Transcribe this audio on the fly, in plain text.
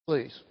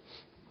Please.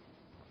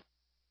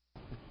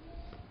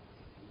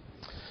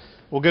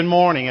 Well, good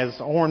morning.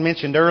 As Orrin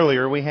mentioned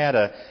earlier, we had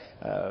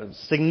a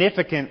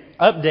significant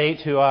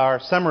update to our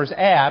Summers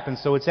app, and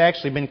so it's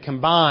actually been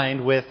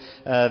combined with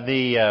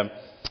the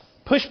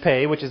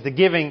PushPay, which is the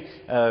giving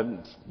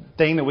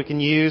thing that we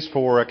can use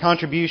for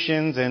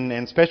contributions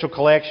and special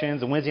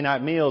collections and Wednesday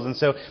night meals. And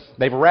so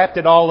they've wrapped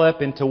it all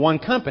up into one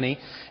company.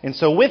 And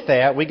so with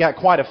that, we got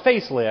quite a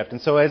facelift. And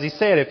so as he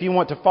said, if you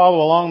want to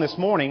follow along this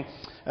morning,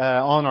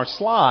 on our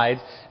slides,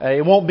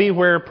 it won't be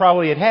where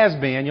probably it has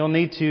been. You'll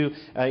need to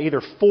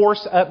either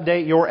force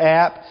update your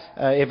app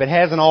if it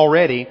hasn't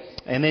already,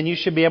 and then you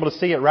should be able to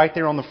see it right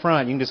there on the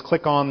front. You can just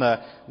click on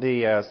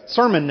the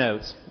sermon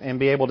notes and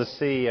be able to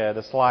see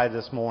the slides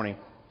this morning.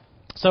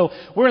 So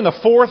we're in the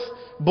fourth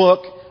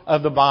book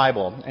of the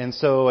Bible, and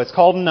so it's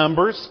called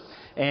Numbers.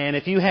 And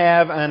if you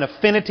have an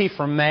affinity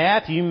for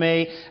math, you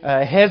may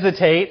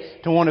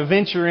hesitate to want to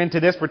venture into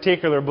this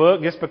particular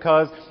book just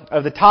because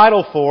of the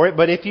title for it.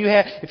 But if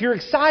you're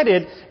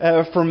excited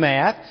for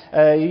math,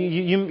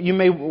 you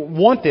may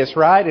want this,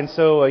 right? And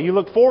so you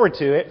look forward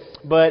to it.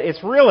 But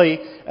it's really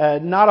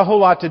not a whole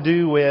lot to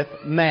do with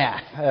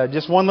math,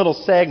 just one little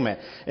segment.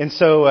 And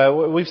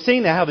so we've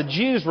seen how the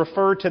Jews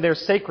refer to their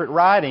sacred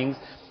writings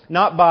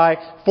not by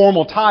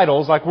formal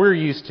titles like we're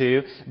used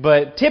to,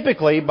 but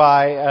typically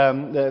by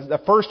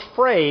the first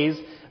phrase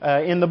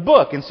in the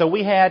book. And so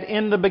we had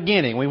in the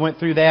beginning. We went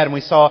through that and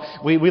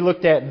we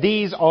looked at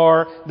these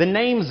are the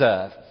names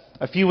of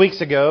a few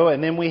weeks ago,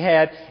 and then we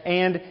had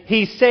and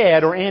he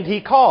said or and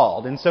he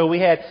called. And so we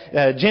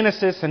had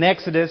Genesis and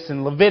Exodus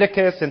and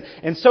Leviticus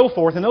and so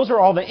forth. And those are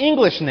all the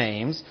English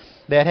names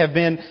that have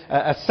been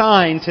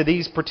assigned to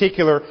these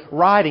particular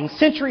writings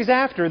centuries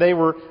after they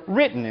were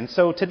written. And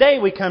so today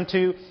we come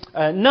to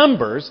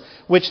Numbers,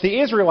 which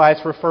the Israelites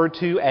referred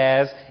to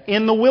as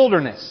in the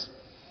wilderness.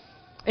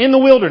 In the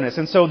wilderness.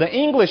 And so the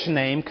English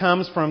name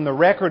comes from the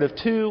record of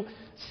two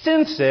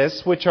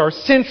census which are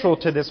central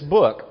to this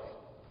book.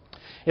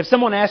 If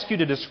someone asked you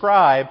to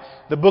describe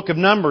the book of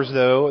Numbers,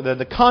 though,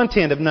 the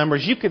content of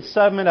Numbers, you could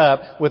sum it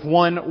up with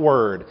one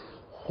word: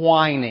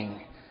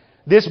 whining.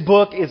 This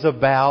book is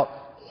about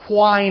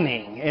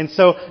whining. And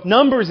so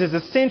Numbers is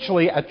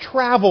essentially a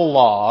travel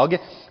log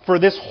for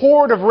this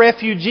horde of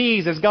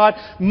refugees as God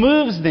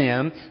moves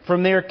them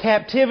from their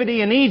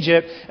captivity in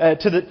Egypt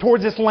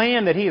towards this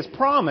land that He has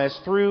promised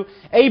through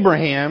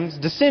Abraham's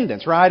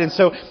descendants, right? And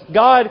so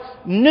God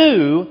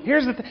knew,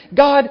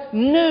 God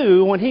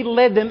knew when He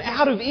led them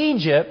out of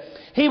Egypt,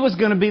 He was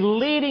going to be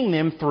leading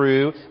them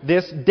through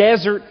this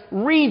desert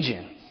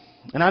region.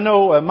 And I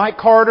know Mike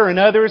Carter and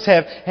others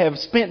have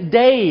spent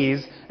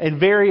days in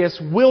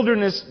various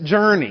wilderness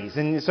journeys.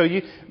 And so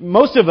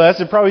most of us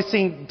have probably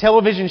seen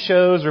television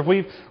shows, or if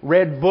we've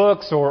read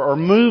books or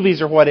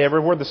movies or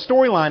whatever, where the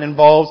storyline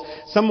involves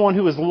someone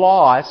who is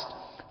lost,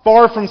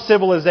 far from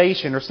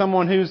civilization, or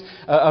someone who's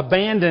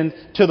abandoned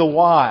to the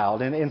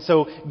wild. And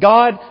so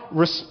God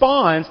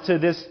responds to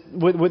this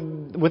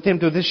with him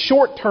to this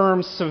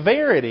short-term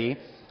severity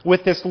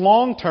with this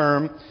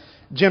long-term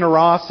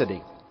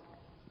generosity.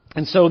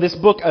 And so this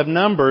book of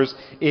Numbers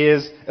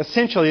is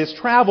essentially this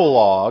travel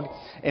log.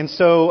 And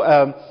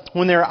so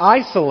when they're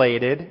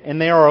isolated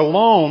and they are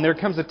alone, there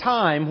comes a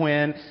time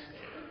when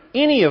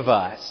any of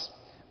us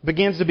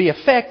begins to be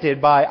affected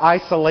by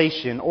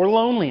isolation or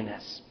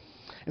loneliness.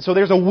 And so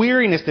there's a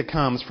weariness that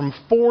comes from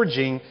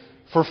foraging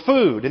for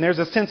food. And there's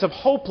a sense of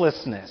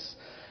hopelessness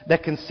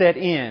that can set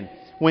in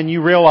when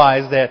you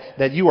realize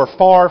that you are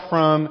far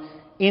from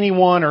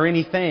anyone or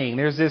anything.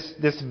 There's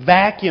this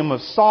vacuum of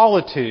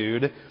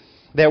solitude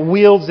that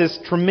wields this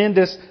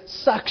tremendous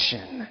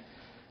suction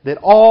that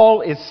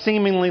all is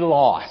seemingly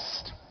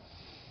lost.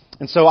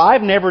 And so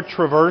I've never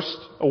traversed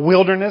a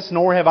wilderness,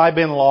 nor have I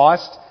been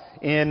lost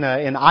in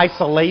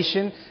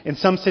isolation in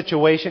some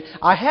situation.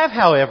 I have,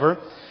 however,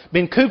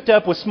 been cooped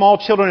up with small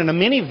children in a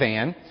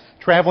minivan,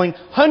 traveling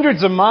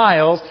hundreds of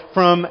miles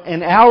from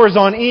an hours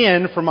on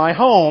end from my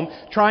home,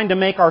 trying to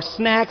make our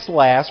snacks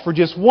last for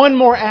just one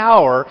more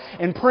hour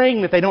and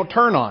praying that they don't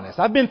turn on us.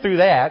 I've been through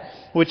that,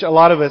 which a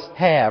lot of us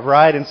have,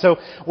 right? And so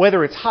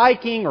whether it's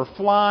hiking or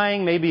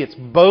flying, maybe it's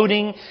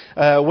boating,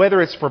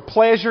 whether it's for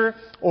pleasure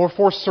or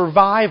for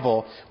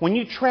survival, when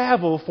you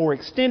travel for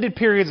extended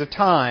periods of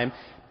time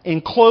in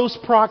close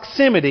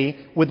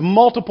proximity with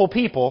multiple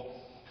people,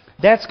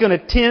 that's going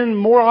to tend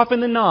more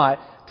often than not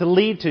to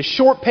lead to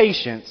short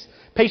patience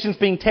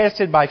being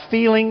tested by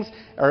feelings,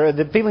 or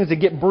the feelings that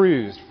get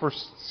bruised for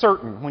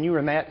certain when you are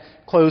in that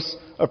close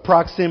of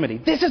proximity.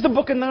 This is the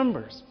book of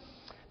Numbers.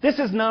 This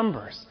is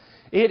Numbers.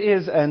 It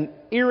is an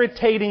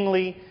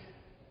irritatingly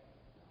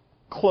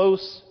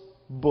close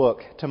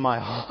book to my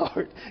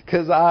heart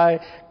because I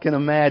can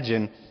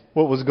imagine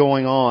what was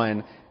going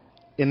on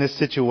in this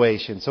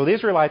situation. So the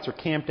Israelites are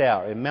camped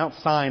out in Mount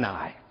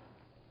Sinai.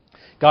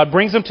 God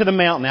brings them to the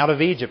mountain out of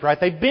Egypt, right?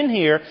 They've been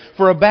here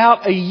for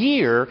about a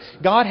year.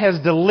 God has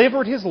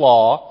delivered His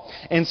law,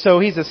 and so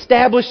He's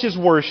established His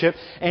worship,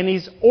 and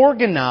He's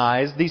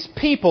organized these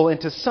people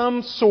into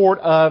some sort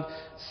of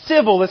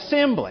civil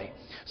assembly.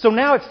 So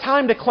now it's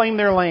time to claim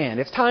their land.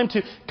 It's time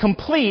to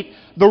complete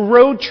the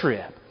road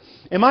trip.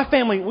 In my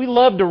family, we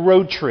love to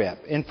road trip.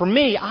 And for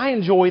me, I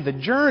enjoy the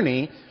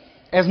journey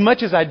as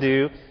much as I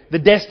do the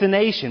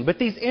destination. But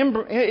these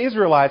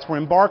Israelites were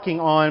embarking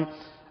on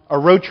a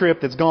road trip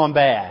that's gone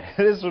bad.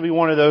 This will be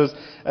one of those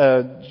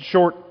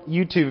short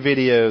YouTube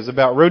videos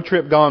about road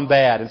trip gone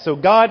bad. And so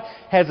God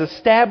has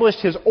established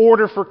His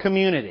order for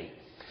community.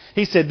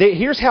 He said,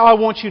 here's how I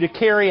want you to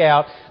carry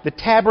out the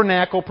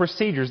tabernacle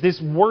procedures, this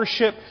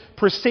worship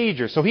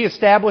procedure. So He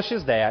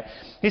establishes that.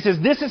 He says,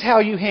 this is how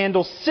you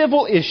handle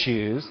civil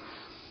issues,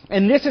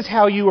 and this is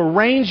how you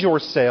arrange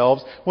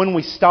yourselves when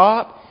we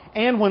stop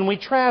and when we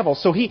travel.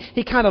 So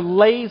He kind of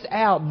lays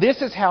out,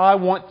 this is how I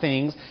want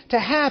things to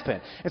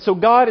happen. And so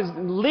God is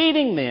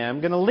leading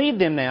them, going to lead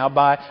them now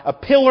by a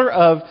pillar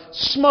of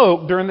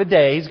smoke during the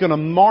day. He's going to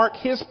mark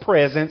His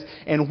presence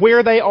and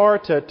where they are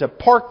to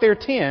park their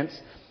tents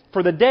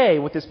for the day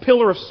with this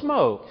pillar of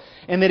smoke.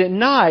 And that at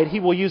night He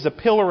will use a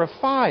pillar of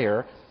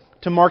fire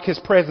to mark His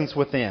presence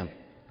with them.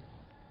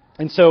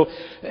 And so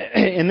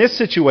in this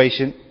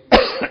situation,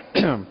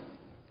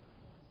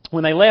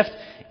 when they left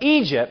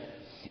Egypt,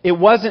 it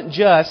wasn't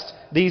just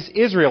these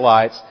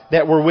Israelites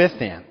that were with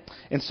them.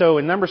 And so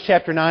in Numbers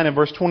chapter 9 and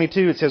verse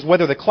 22, it says,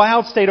 whether the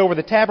cloud stayed over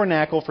the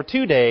tabernacle for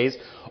 2 days,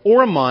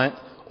 or a month,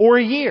 or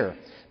a year,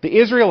 the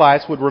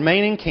Israelites would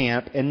remain in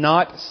camp and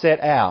not set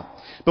out.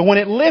 But when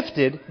it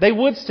lifted, they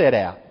would set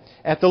out.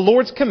 At the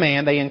Lord's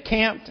command, they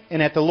encamped,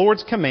 and at the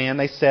Lord's command,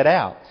 they set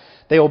out.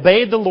 They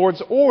obeyed the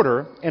Lord's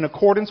order in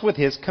accordance with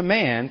His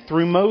command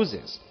through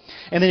Moses.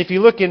 And then if you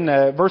look in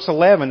verse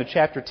 11 of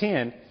chapter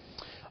 10,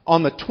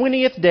 on the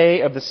 20th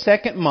day of the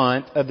second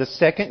month of the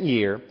second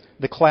year,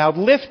 the cloud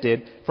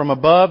lifted from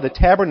above the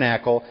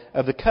tabernacle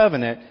of the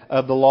covenant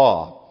of the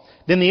law.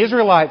 Then the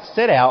Israelites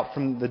set out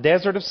from the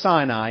desert of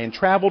Sinai and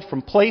traveled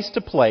from place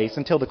to place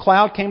until the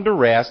cloud came to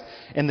rest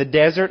in the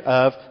desert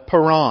of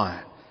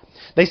Paran.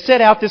 They set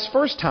out this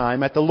first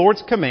time at the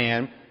Lord's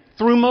command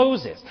through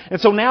Moses.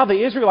 And so now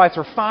the Israelites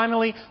are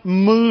finally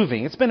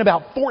moving. It's been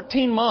about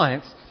 14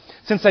 months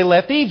since they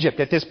left Egypt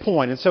at this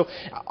point. And so,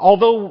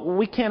 although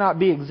we cannot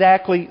be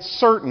exactly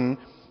certain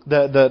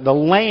the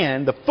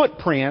land, the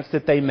footprints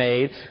that they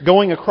made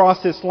going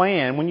across this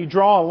land, when you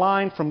draw a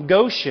line from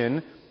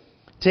Goshen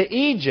to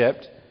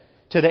Egypt,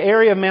 to the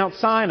area of Mount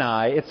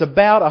Sinai, it's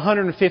about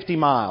 150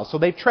 miles. So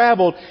they've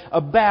traveled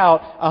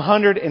about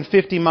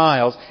 150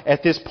 miles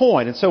at this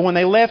point. And so when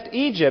they left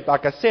Egypt,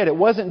 like I said, it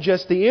wasn't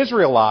just the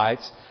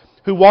Israelites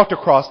who walked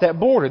across that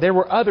border. There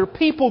were other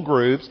people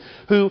groups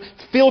who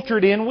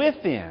filtered in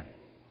with them,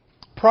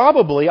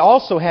 probably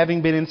also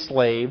having been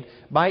enslaved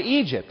by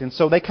Egypt. And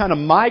so they kind of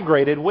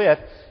migrated with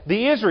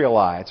the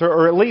Israelites,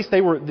 or at least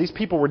these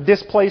people were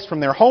displaced from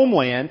their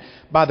homeland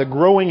by the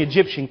growing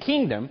Egyptian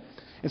kingdom.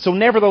 And so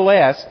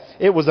nevertheless,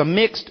 it was a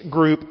mixed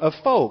group of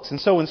folks. And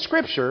so in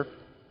Scripture,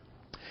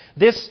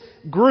 this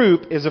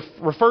group is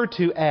referred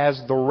to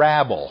as the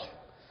rabble.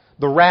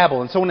 The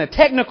rabble. And so in a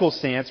technical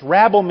sense,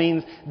 rabble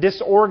means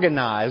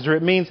disorganized, or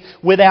it means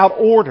without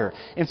order.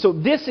 And so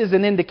this is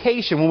an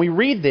indication, when we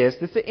read this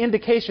is an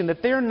indication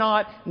that they're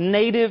not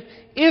native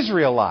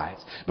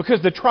Israelites.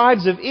 Because the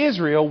tribes of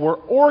Israel were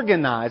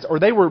organized, or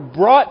they were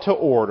brought to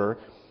order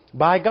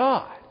by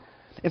God.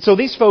 And so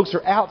these folks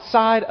are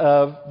outside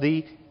of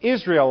the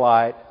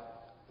Israelite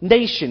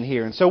nation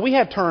here. And so we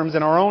have terms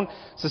in our own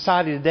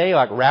society today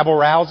like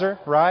rabble-rouser,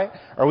 right?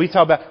 Or we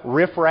talk about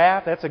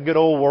riff-raff. That's a good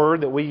old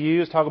word that we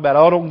use. Talk about,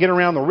 oh, don't get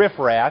around the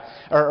riff-raff.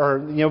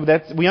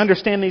 We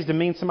understand these to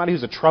mean somebody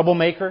who's a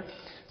troublemaker,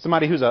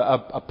 somebody who's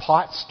a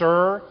pot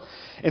stirrer.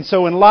 And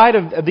so in light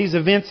of these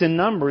events in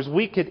Numbers,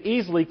 we could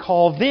easily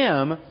call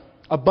them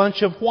a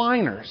bunch of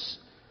whiners.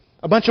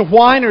 A bunch of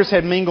whiners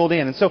had mingled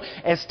in. And so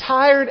as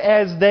tired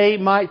as they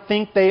might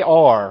think they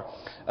are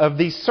of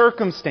these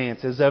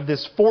circumstances, of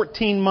this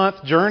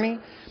 14-month journey,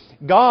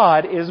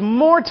 God is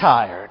more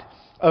tired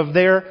of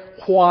their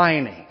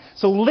whining.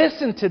 So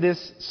listen to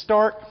this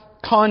stark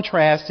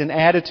contrast in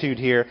attitude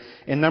here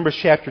in Numbers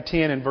chapter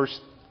 10 and verse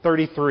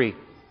 33.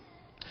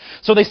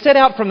 So they set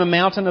out from the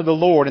mountain of the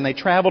Lord, and they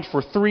traveled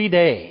for 3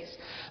 days.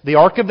 The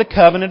ark of the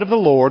covenant of the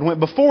Lord went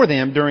before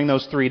them during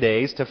those 3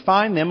 days to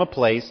find them a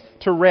place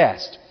to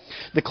rest.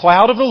 The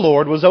cloud of the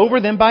Lord was over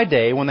them by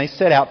day when they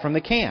set out from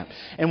the camp.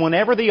 And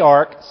whenever the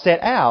ark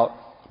set out,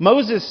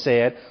 Moses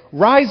said,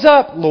 "Rise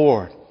up,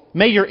 Lord.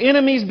 May your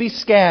enemies be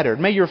scattered.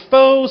 May your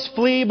foes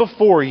flee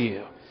before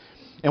you."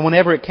 And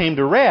whenever it came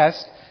to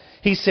rest,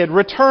 he said,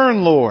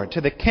 "Return, Lord,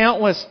 to the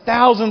countless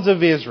thousands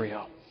of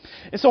Israel."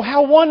 And so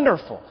how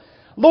wonderful.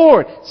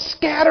 Lord,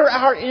 scatter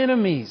our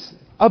enemies.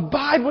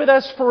 Abide with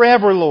us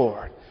forever,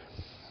 Lord.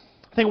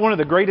 I think one of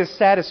the greatest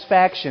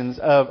satisfactions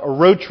of a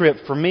road trip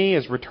for me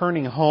is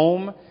returning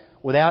home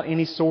without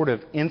any sort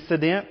of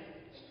incident.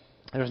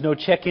 There's no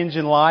check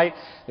engine light.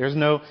 There's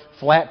no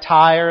flat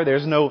tire.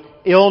 There's no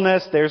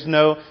illness. There's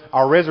no,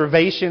 our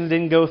reservations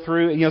didn't go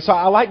through. So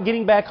I like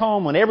getting back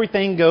home when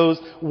everything goes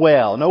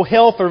well. No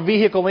health or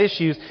vehicle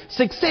issues.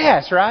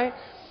 Success, right?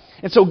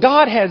 And so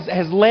God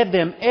has led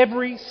them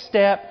every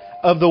step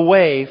of the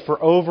way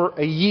for over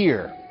a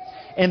year.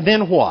 And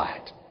then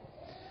what?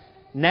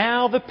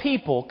 Now the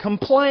people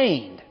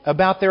complained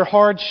about their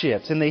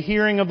hardships in the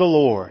hearing of the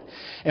Lord.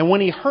 And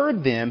when He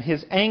heard them,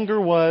 His anger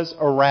was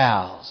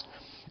aroused.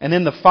 And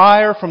then the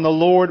fire from the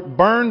Lord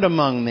burned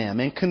among them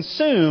and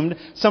consumed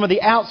some of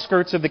the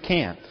outskirts of the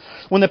camp.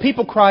 When the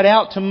people cried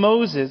out to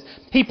Moses,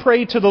 he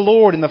prayed to the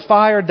Lord and the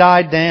fire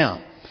died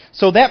down.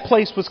 So that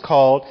place was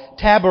called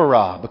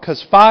Taberah,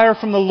 because fire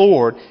from the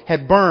Lord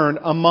had burned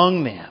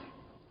among them.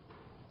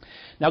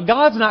 Now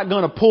God's not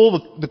going to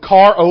pull the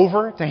car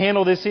over to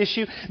handle this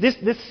issue. This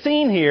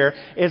scene here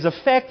is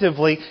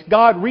effectively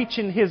God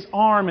reaching His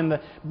arm in the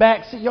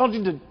back seat. Y'all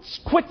need to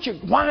quit your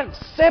whine,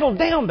 settle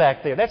down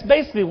back there. That's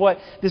basically what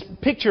this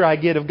picture I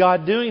get of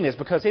God doing this.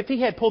 Because if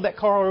He had pulled that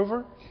car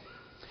over,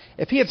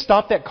 if He had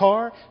stopped that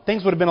car,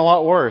 things would have been a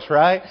lot worse,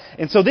 right?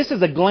 And so this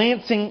is a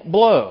glancing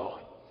blow.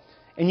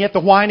 And yet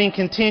the whining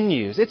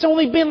continues. It's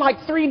only been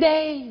like 3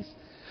 days.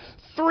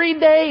 3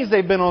 days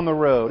they've been on the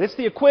road. It's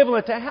the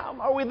equivalent to, how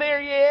are we there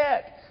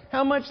yet?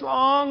 How much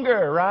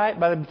longer, right?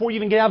 Before you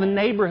even get out of the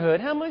neighborhood,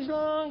 how much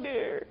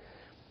longer?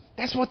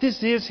 That's what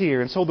this is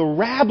here. And so the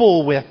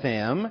rabble with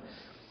them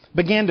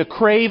began to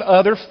crave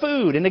other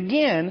food. And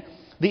again,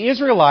 the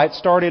Israelites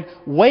started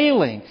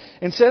wailing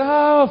and said,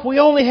 oh, if we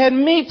only had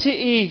meat to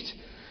eat.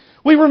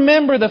 We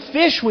remember the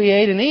fish we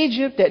ate in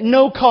Egypt at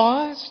no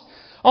cost.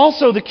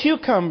 Also the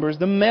cucumbers,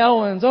 the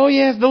melons, oh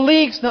yes, the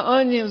leeks, the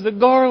onions, the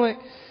garlic.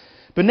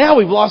 But now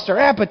we've lost our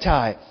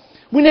appetite.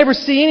 We never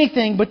see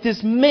anything but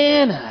this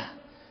manna.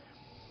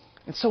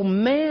 And so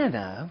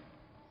manna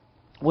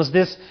was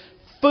this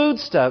food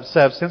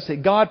substance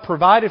that God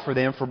provided for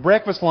them for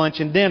breakfast, lunch,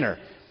 and dinner.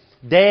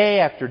 Day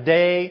after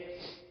day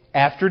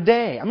after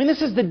day. I mean,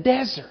 this is the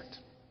desert.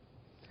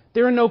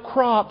 There are no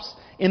crops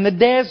in the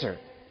desert.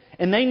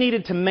 And they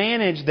needed to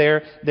manage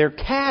their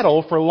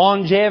cattle for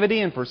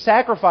longevity and for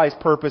sacrifice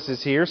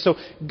purposes here. So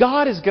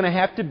God is going to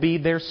have to be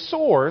their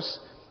source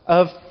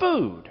of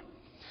food.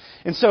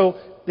 And so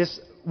this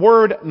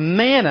word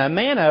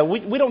manna,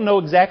 we don't know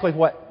exactly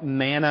what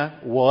manna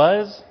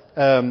was.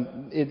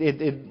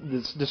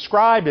 It's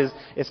described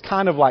as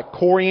kind of like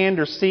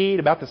coriander seed,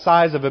 about the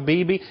size of a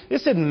BB.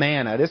 This isn't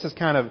manna. This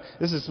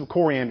is some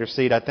coriander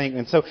seed, I think.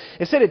 And so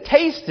it said it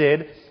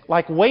tasted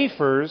like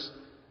wafers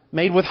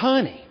made with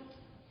honey.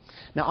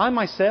 Now I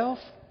myself,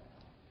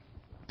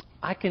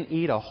 I can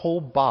eat a whole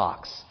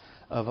box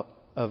of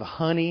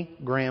honey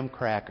graham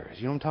crackers.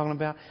 You know what I'm talking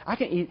about? I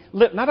can eat,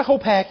 not a whole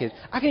package,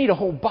 I can eat a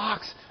whole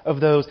box of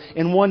those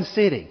in one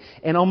sitting.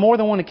 And on more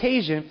than one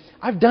occasion,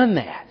 I've done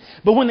that.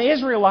 But when the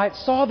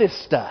Israelites saw this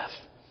stuff,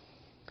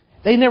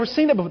 they'd never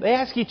seen it before. They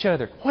asked each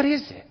other, what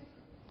is it?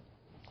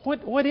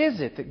 What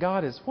is it that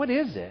God is, what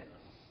is it?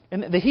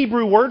 And the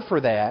Hebrew word for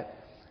that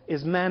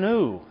is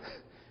manu.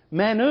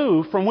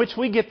 Manu, from which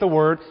we get the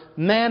word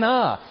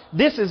manna.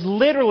 This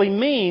literally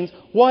means,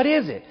 what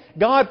is it?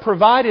 God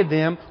provided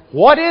them,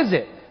 what is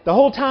it? The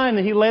whole time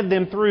that He led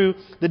them through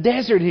the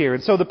desert here.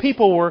 And so the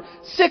people were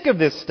sick of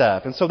this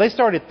stuff. And so they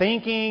started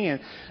thinking and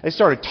they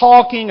started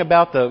talking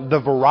about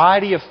the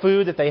variety of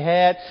food that they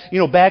had,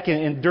 back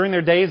during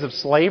their days of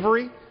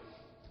slavery.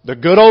 The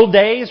good old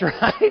days,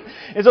 right?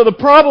 And so the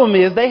problem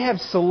is they have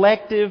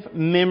selective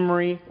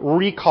memory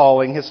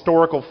recalling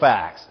historical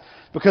facts,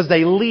 because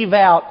they leave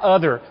out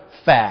other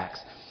facts.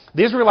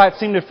 The Israelites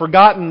seem to have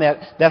forgotten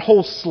that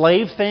whole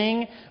slave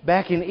thing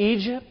back in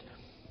Egypt.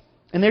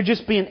 And they're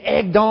just being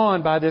egged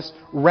on by this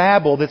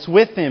rabble that's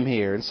with them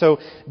here. And so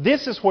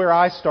this is where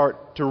I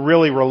start to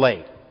really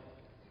relate.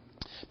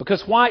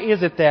 Because why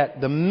is it that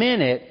the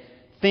minute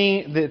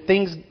that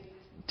things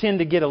tend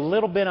to get a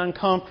little bit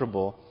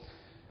uncomfortable,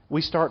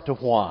 we start to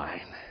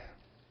whine?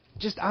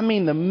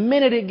 The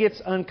minute it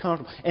gets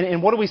uncomfortable.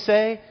 And what do we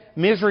say?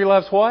 Misery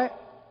loves what?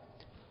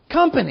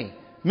 Company.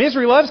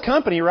 Misery loves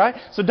company, right?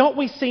 So don't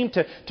we seem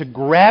to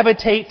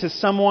gravitate to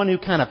someone who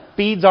kind of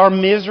feeds our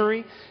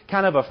misery,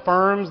 kind of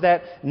affirms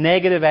that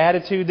negative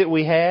attitude that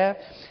we have?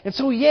 And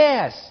so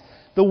yes,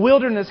 the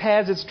wilderness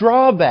has its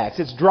drawbacks.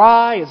 It's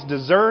dry, it's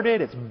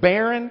deserted, it's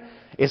barren,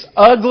 it's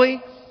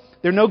ugly.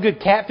 There are no good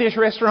catfish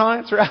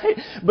restaurants, right?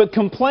 But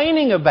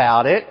complaining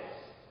about it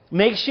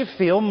makes you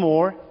feel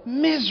more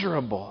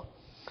miserable.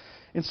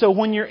 And so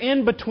when you're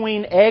in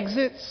between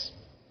exits,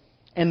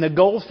 and the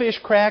goldfish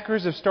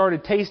crackers have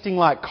started tasting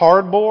like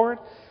cardboard,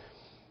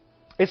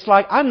 it's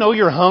like, I know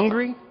you're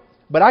hungry,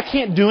 but I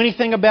can't do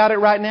anything about it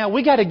right now.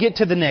 We got to get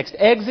to the next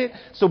exit,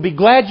 so be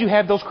glad you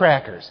have those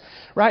crackers.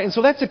 Right? And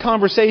so that's a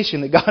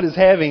conversation that God is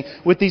having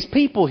with these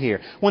people here.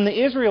 When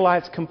the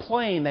Israelites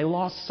complained, they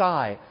lost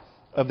sight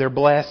of their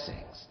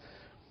blessings.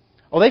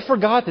 Oh, they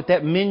forgot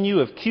that menu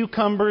of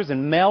cucumbers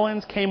and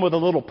melons came with a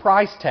little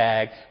price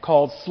tag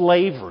called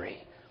slavery.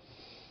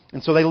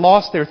 And so they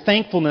lost their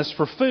thankfulness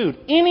for food,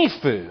 any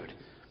food,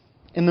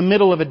 in the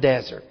middle of a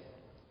desert.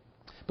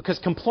 Because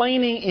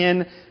complaining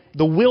in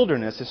the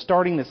wilderness is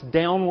starting this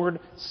downward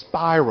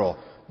spiral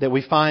that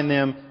we find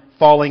them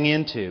falling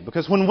into.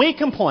 Because when we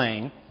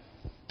complain,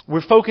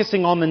 we're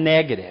focusing on the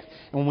negative.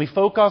 And when we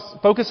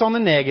focus on the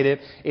negative,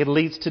 it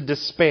leads to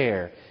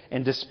despair.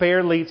 And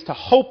despair leads to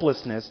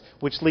hopelessness,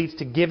 which leads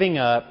to giving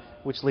up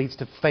which leads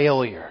to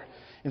failure.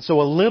 And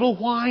so a little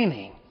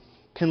whining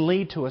can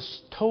lead to a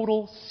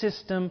total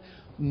system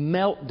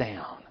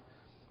meltdown.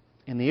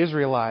 And the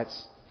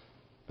Israelites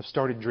have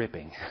started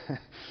dripping.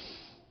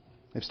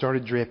 They've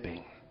started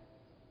dripping.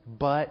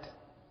 But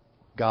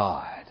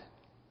God.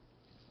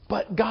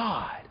 But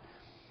God.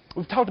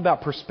 We've talked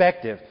about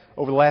perspective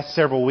over the last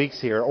several weeks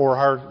here, or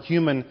our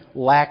human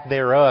lack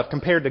thereof,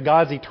 compared to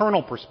God's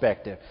eternal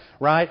perspective,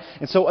 right?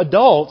 And so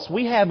adults,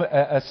 we have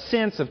a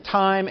sense of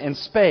time and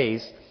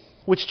space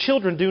which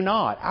children do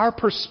not. Our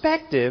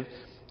perspective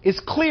is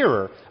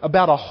clearer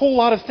about a whole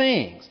lot of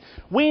things.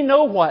 We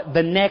know what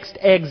the next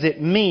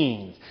exit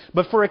means.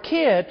 But for a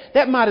kid,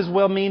 that might as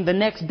well mean the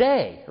next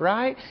day,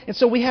 right? And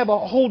so we have a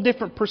whole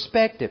different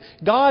perspective.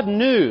 God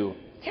knew.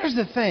 Here's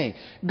the thing.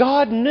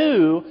 God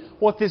knew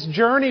what this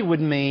journey would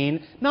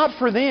mean, not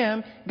for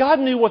them. God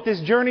knew what this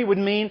journey would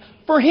mean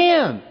for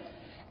Him.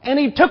 And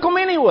He took them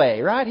anyway,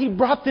 right? He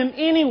brought them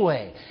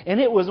anyway. And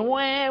it was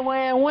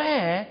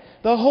wah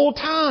the whole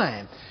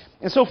time.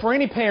 And so for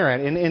any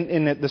parent,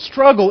 in the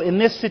struggle in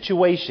this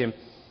situation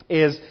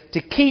is to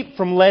keep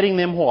from letting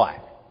them what?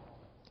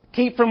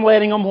 Keep from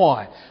letting them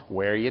what?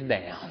 Wear you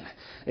down.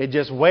 It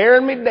just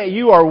wearing me down.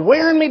 You are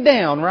wearing me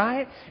down,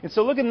 right? And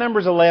so look at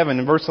Numbers 11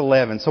 and verse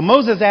 11. So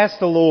Moses asked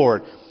the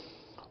Lord,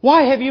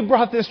 why have you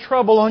brought this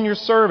trouble on your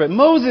servant?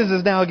 Moses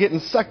is now getting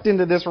sucked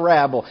into this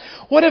rabble.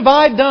 What have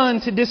I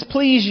done to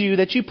displease you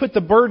that you put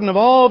the burden of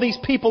all these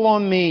people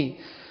on me?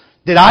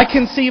 Did I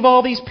conceive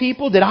all these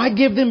people? Did I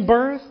give them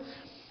birth?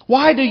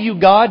 Why do you,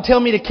 God, tell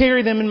me to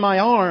carry them in my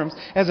arms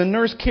as a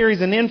nurse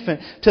carries an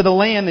infant to the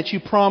land that you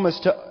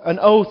promised an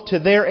oath to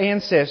their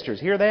ancestors?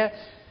 Hear that?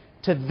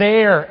 To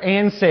their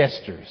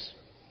ancestors.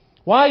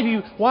 Why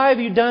have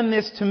you done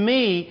this to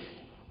me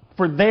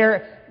for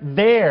their?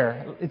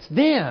 It's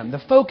them.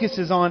 The focus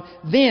is on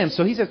them.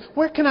 So he says,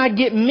 where can I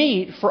get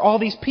meat for all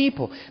these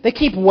people? They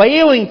keep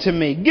wailing to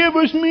me, give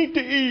us meat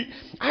to eat.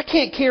 I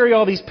can't carry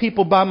all these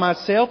people by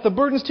myself. The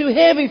burden's too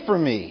heavy for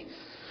me.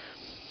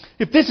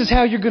 If this is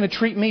how you're going to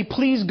treat me,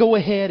 please go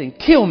ahead and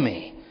kill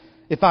me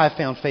if I have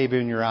found favor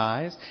in your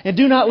eyes. And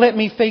do not let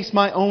me face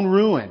my own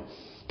ruin.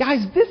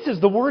 Guys, this is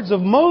the words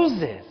of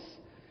Moses.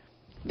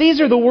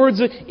 These are the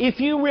words of, if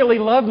you really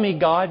love me,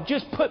 God,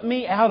 just put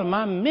me out of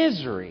my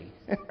misery.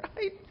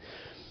 Right?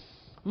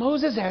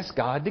 Moses asked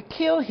God to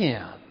kill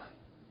him.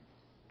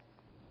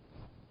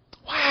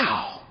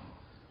 Wow.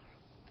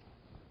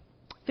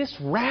 This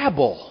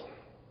rabble,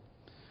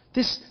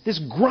 this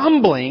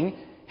grumbling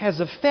has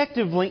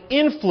effectively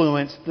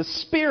influenced the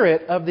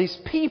spirit of these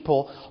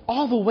people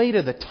all the way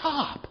to the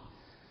top.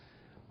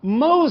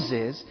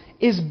 Moses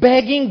is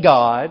begging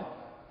God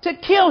to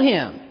kill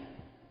him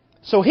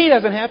so he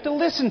doesn't have to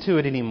listen to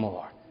it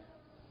anymore.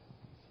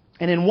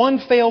 And in one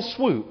fell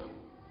swoop,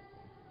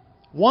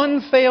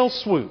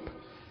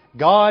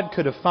 God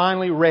could have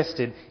finally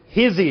rested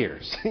His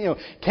ears.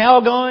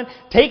 Calgon,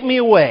 take me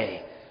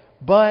away.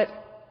 But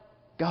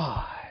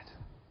God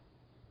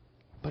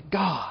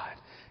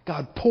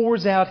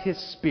pours out His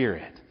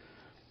Spirit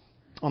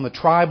on the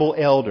tribal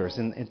elders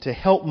and to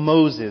help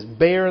Moses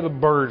bear the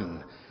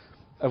burden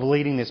of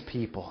leading this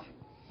people.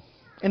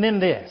 And then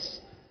this,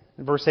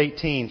 in verse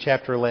 18,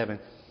 chapter 11.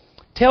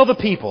 Tell the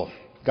people,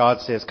 God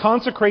says,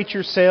 consecrate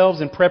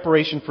yourselves in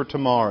preparation for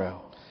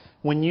tomorrow,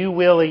 when you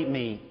will eat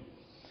meat.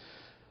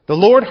 The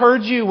Lord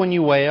heard you when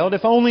you wailed.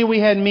 If only we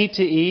had meat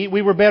to eat,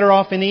 we were better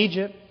off in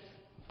Egypt.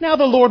 Now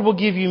the Lord will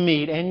give you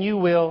meat, and you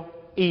will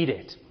eat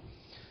it.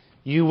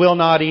 You will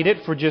not eat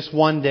it for just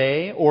 1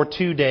 day, or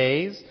 2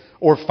 days,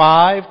 or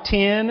 5,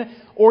 10,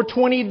 or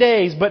 20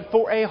 days, but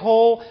for a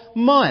whole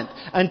month,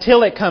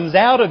 until it comes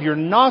out of your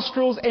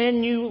nostrils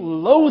and you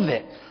loathe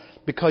it,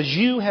 because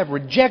you have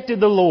rejected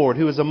the Lord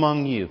who is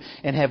among you,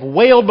 and have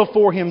wailed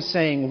before Him,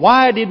 saying,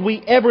 why did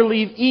we ever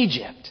leave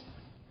Egypt?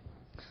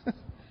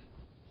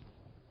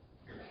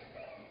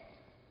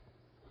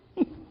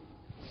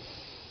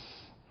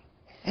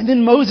 And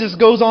then Moses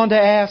goes on to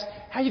ask,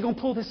 how are you going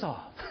to pull this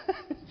off?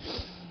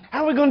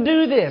 How are we going to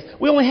do this?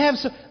 We only have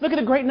look at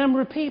a great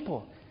number of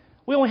people.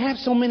 We only have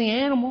so many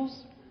animals.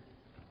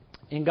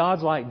 And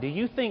God's like, do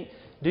you think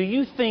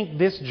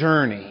this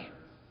journey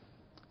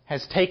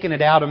has taken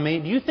it out of me?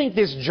 Do you think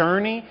this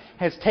journey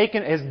has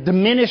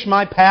diminished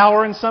my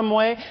power in some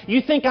way?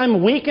 You think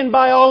I'm weakened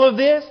by all of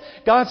this?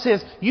 God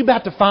says, you're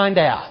about to find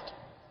out.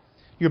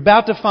 You're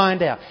about to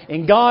find out.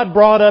 And God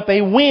brought up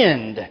a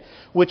wind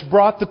which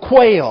brought the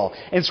quail.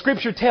 And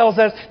Scripture tells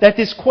us that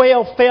this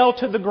quail fell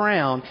to the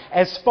ground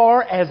as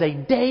far as a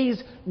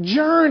day's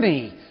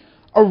journey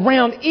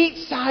around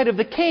each side of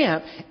the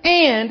camp.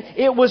 And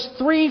it was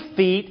 3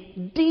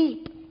 feet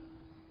deep.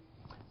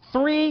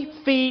 3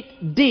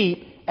 feet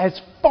deep,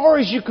 as far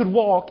as you could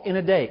walk in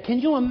a day. Can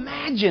you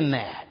imagine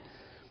that?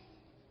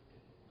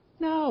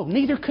 No,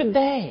 neither could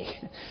they.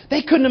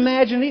 They couldn't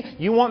imagine it.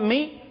 You want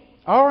meat?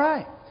 All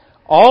right.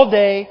 All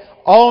day,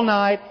 all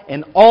night,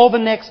 and all the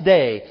next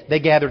day, they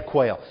gathered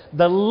quail.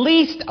 The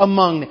least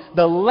among them,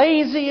 the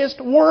laziest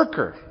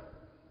worker,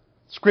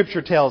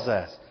 Scripture tells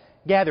us,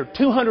 gathered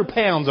 200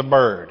 pounds of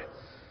bird.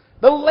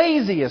 The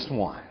laziest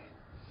one.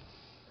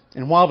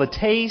 And while the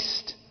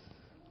taste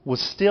was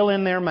still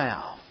in their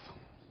mouth,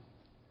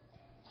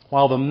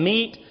 while the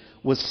meat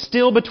was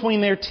still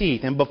between their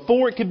teeth, and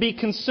before it could be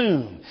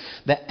consumed,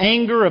 the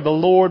anger of the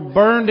Lord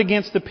burned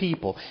against the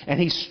people, and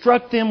He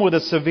struck them with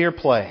a severe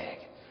plague.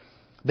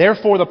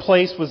 Therefore the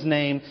place was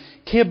named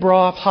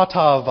Kibroth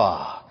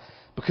Hattaavah,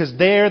 because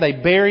there they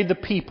buried the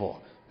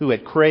people who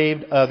had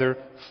craved other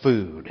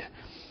food.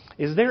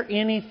 Is there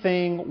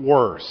anything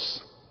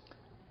worse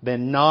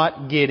than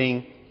not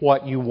getting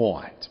what you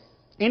want?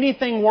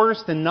 Anything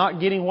worse than not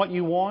getting what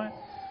you want?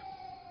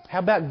 How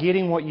about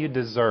getting what you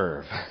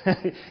deserve?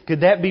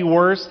 Could that be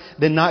worse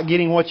than not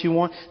getting what you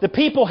want? The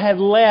people had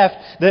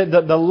left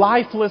the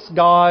lifeless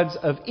gods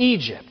of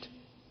Egypt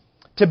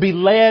to be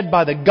led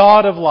by the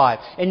God of life,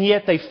 and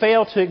yet they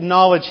fail to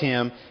acknowledge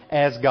Him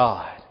as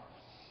God.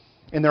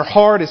 And their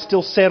heart is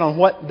still set on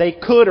what they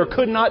could or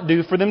could not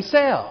do for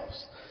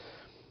themselves.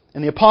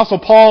 And the Apostle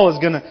Paul is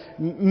going to,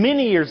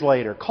 many years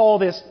later, call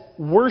this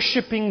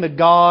worshiping the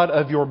God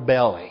of your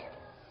belly.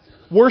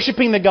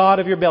 Worshiping the God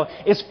of your belly.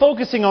 It's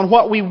focusing on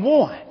what we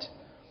want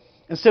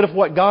instead of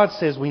what God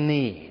says we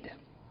need.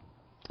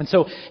 And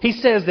so he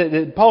says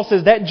Paul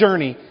says that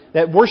journey,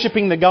 that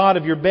worshiping the God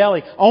of your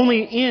belly,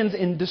 only ends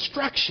in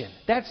destruction.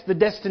 That's the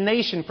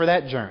destination for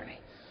that journey.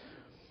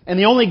 And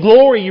the only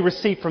glory you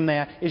receive from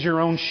that is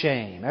your own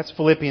shame. That's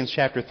Philippians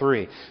chapter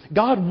 3.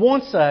 God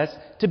wants us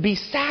to be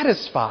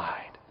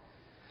satisfied,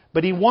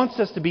 but He wants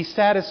us to be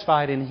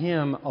satisfied in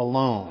Him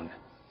alone.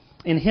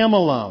 In Him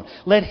alone.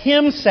 Let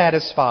Him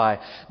satisfy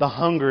the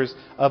hungers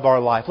of our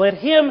life. Let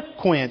Him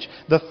quench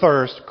the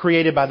thirst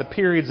created by the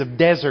periods of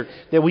desert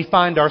that we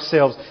find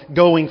ourselves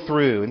going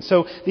through. And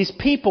so these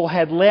people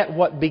had let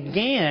what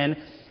began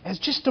as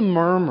just a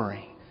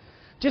murmuring,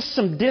 just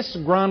some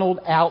disgruntled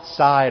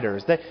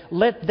outsiders, that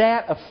let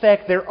that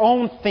affect their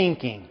own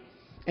thinking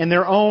and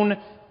their own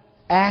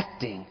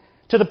acting,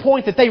 to the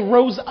point that they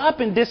rose up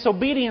in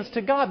disobedience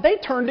to God. They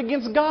turned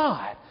against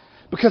God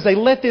because they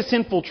let this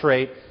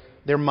infiltrate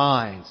their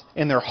minds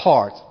and their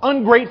hearts,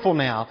 ungrateful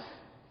now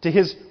to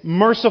His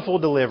merciful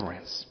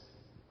deliverance.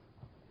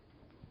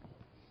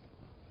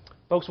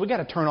 Folks, we got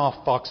to turn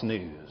off Fox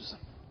News.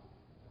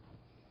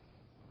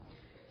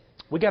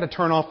 We got to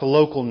turn off the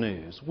local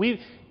news.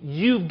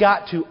 You've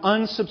got to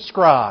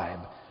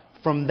unsubscribe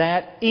from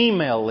that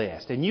email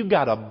list, and you've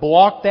got to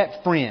block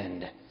that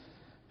friend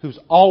who's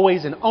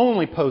always and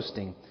only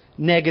posting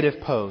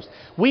negative posts.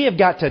 We have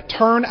got to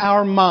turn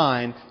our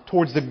mind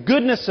towards the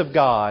goodness of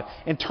God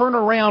and turn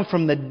around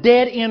from the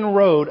dead-end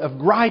road of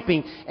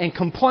griping and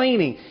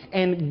complaining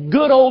and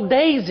good old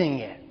daysing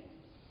it.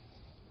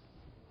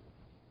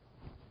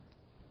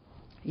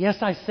 Yes,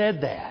 I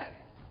said that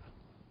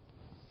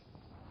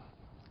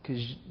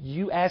because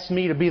you asked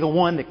me to be the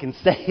one that can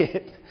say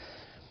it.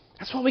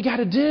 That's what we got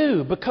to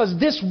do, because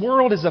this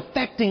world is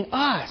affecting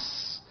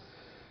us.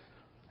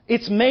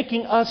 It's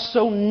making us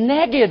so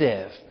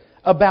negative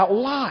about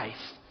life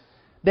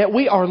that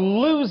we are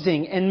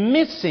losing and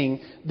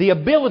missing the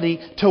ability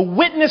to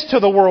witness to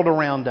the world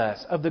around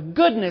us of the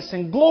goodness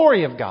and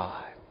glory of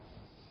God.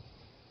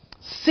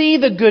 See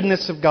the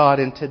goodness of God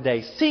in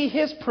today. See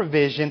His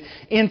provision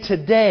in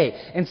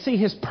today. And see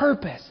His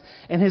purpose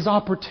and His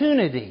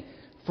opportunity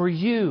for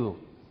you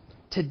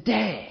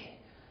today.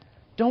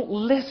 Don't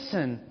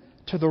listen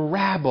to the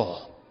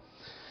rabble.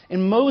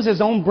 And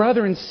Moses' own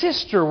brother and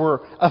sister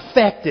were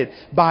affected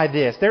by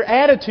this. Their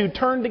attitude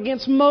turned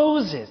against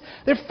Moses.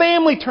 Their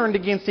family turned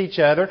against each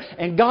other.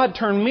 And God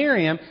turned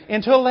Miriam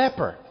into a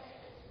leper.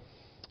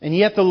 And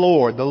yet the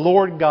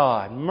Lord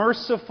God,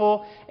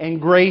 merciful and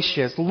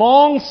gracious,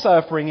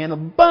 long-suffering and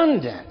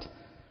abundant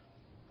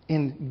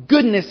in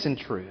goodness and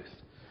truth,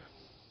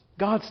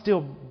 God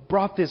still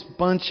brought this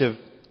bunch of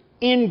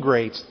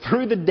ingrates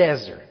through the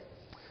desert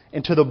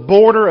and to the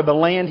border of the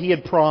land He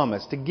had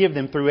promised to give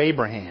them through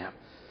Abraham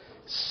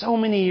so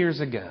many years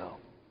ago.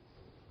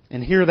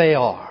 And here they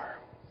are.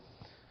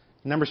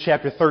 In Numbers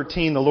chapter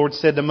 13, the Lord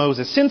said to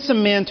Moses, "Send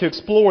some men to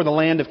explore the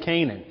land of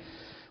Canaan,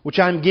 which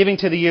I am giving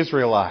to the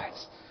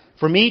Israelites.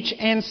 From each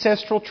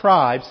ancestral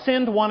tribe,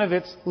 send one of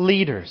its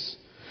leaders."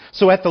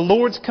 So at the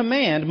Lord's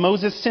command,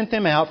 Moses sent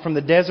them out from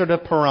the desert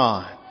of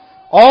Paran.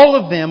 All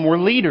of them were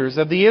leaders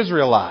of the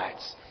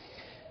Israelites.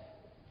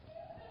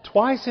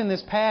 Twice in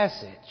this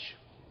passage,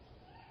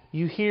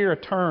 you hear a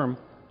term,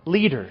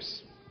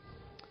 leaders.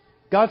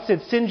 God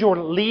said, send your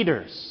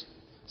leaders.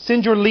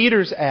 Send your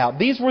leaders out.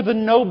 These were the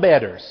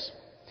know-betters.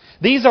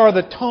 These are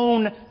the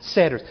tone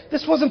setters.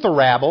 This wasn't the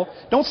rabble.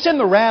 Don't send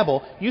the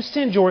rabble. You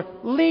send your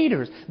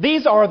leaders.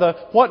 These are the,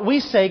 what we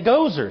say,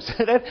 gozers.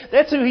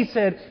 That's who He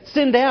said,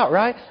 send out,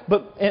 right?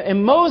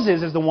 And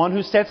Moses is the one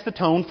who sets the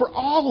tone for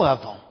all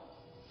of them.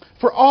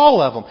 For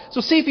all of them. So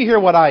see if you hear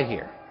what I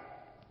hear.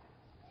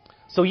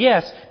 So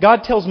yes,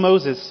 God tells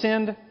Moses,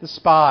 send the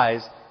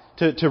spies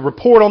to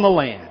report on the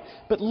land.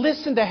 But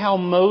listen to how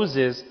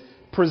Moses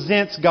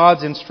presents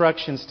God's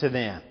instructions to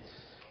them.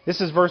 This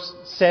is verse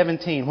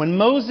 17. When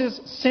Moses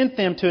sent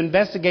them to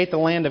investigate the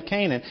land of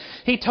Canaan,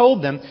 he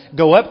told them,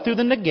 go up through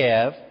the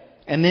Negev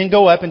and then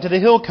go up into the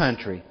hill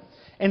country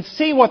and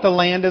see what the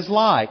land is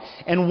like,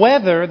 and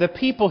whether the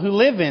people who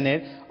live in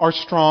it are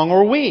strong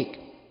or weak,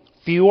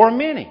 few or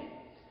many,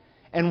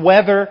 and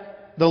whether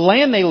the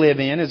land they live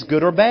in is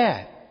good or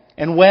bad,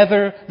 and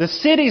whether the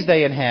cities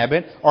they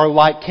inhabit are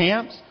like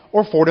camps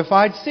or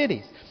fortified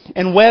cities,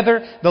 and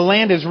whether the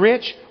land is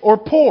rich or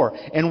poor,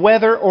 and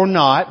whether or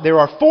not there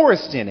are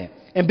forests in it,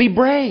 and be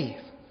brave,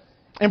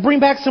 and bring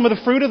back some of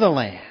the fruit of the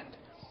land.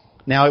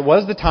 Now it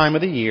was the time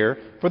of the year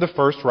for the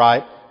first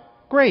ripe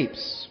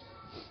grapes.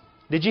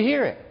 Did you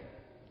hear it?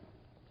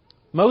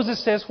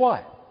 Moses says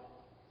what?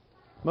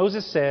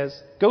 Moses says,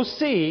 go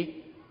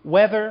see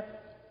whether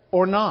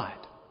or not.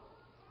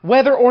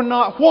 Whether or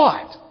not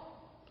what?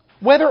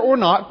 Whether or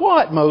not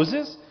what,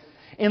 Moses?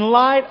 In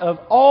light of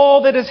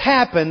all that has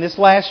happened this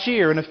last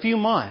year in a few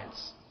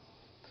months,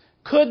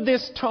 could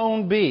this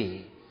tone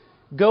be,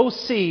 go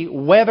see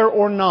whether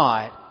or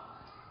not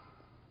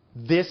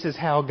this is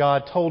how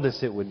God told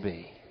us it would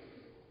be?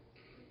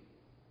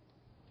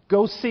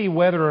 Go see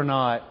whether or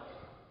not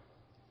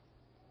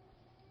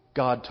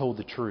God told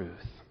the truth.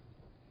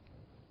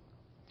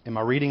 Am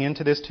I reading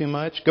into this too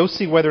much? Go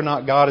see whether or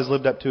not God has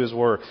lived up to His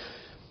Word.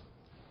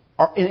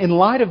 In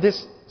light of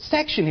this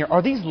section here,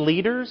 are these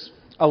leaders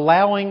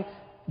allowing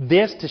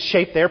this to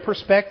shape their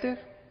perspective?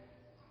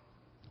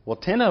 Well,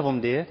 10 of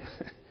them did.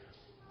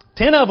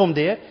 10 of them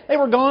did. They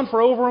were gone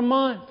for over a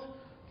month.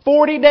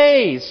 40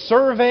 days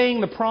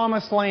surveying the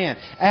promised land,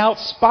 out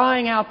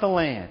spying out the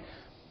land.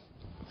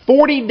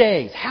 40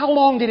 days. How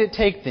long did it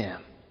take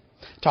them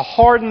to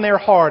harden their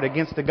heart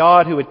against the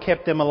God who had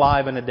kept them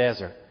alive in the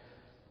desert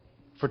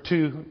for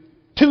two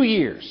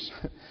years?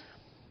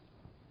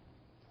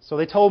 So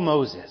they told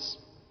Moses,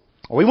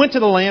 we went to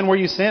the land where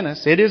you sent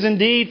us. It is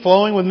indeed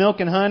flowing with milk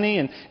and honey,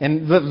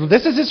 and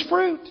this is its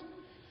fruit.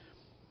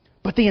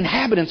 But the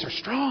inhabitants are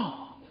strong.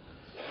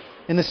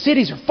 And the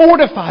cities are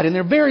fortified, and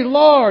they're very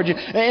large.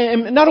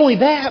 And not only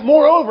that,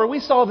 moreover, we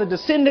saw the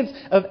descendants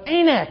of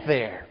Anak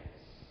there.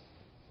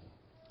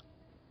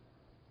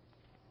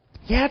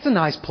 Yeah, it's a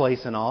nice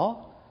place and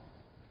all.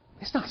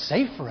 It's not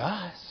safe for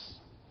us.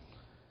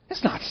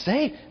 It's not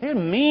safe. There are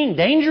mean,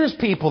 dangerous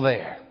people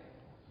there.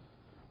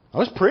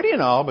 Well, it's pretty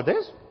and all, but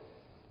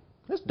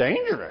it's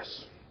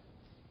dangerous.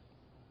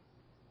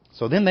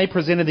 So then they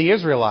presented the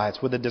Israelites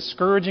with a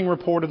discouraging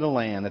report of the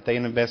land that they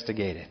had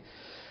investigated,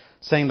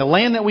 saying, the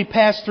land that we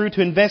passed through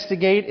to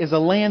investigate is a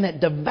land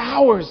that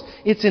devours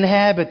its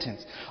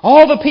inhabitants.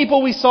 All the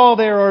people we saw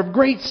there are of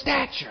great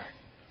stature.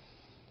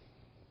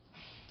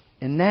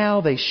 And now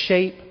they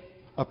shape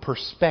a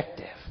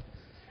perspective.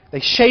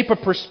 They shape a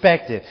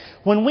perspective.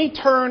 When we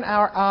turn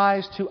our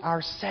eyes to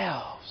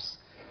ourselves,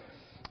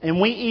 and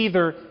we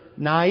either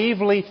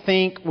naively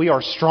think we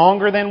are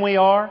stronger than we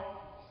are,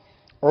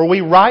 or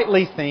we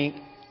rightly think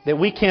that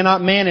we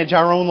cannot manage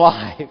our own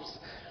lives.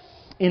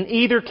 In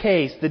either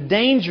case, the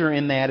danger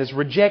in that is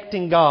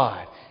rejecting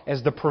God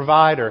as the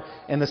provider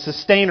and the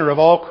sustainer of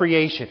all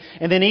creation.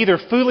 And then either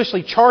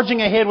foolishly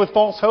charging ahead with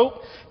false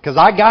hope, because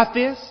I got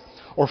this,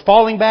 or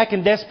falling back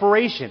in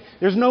desperation.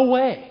 There's no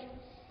way.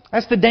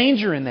 That's the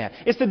danger in that.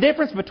 It's the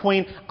difference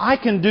between I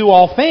can do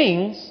all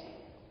things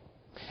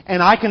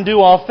and I can do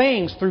all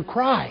things through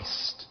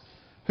Christ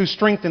who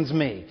strengthens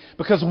me.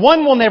 Because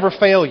one will never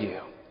fail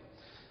you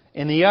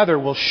and the other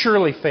will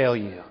surely fail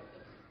you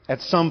at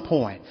some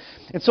point.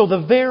 And so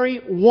the very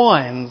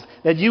ones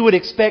that you would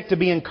expect to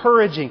be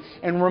encouraging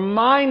and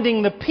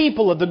reminding the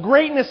people of the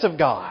greatness of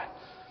God,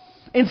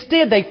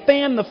 instead they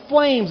fan the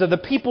flames of the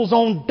people's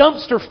own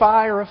dumpster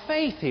fire of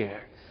faith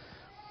here.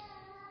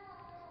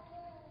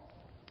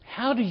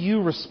 How do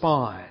you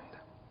respond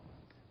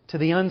to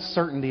the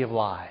uncertainty of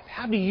life?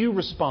 How do you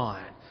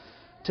respond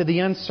to the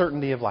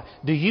uncertainty of life?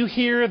 Do you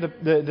hear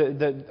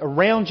the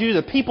around you,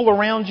 the people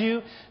around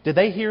you, do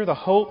they hear the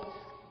hope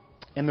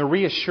and the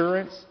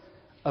reassurance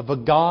of a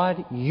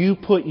God you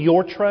put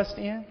your trust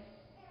in?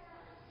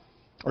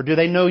 Or do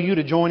they know you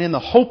to join in the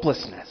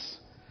hopelessness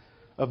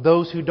of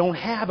those who don't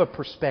have a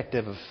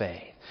perspective of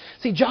faith?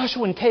 See,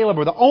 Joshua and Caleb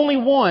were the only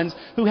ones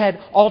who had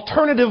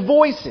alternative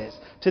voices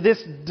to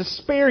this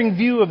despairing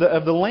view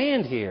of the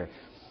land here.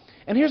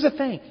 And here's the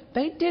thing.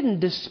 They didn't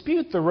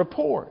dispute the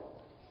report.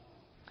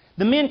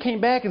 The men came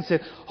back and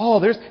said,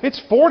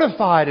 it's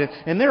fortified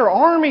and there are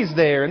armies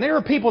there and there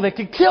are people that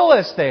could kill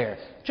us there.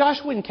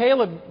 Joshua and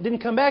Caleb didn't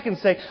come back and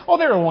say,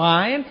 they're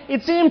lying.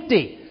 It's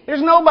empty.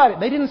 There's nobody.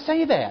 They didn't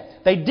say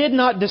that. They did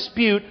not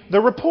dispute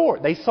the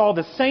report. They saw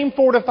the same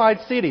fortified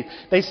cities.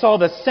 They saw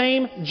the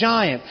same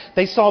giants.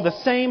 They saw the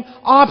same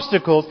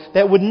obstacles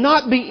that would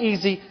not be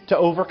easy to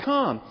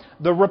overcome.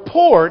 The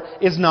report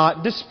is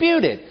not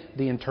disputed.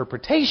 The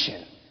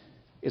interpretation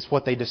is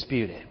what they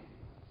disputed.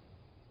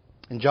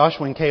 And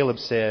Joshua and Caleb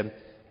said,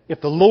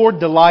 if the Lord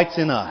delights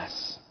in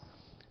us,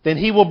 then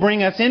He will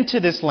bring us into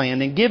this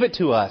land and give it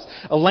to us,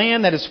 a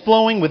land that is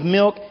flowing with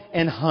milk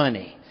and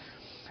honey.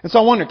 And so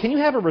I wonder, can you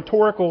have a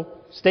rhetorical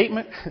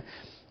statement?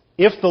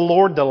 If the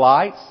Lord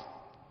delights,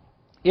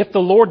 if the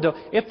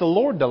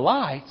Lord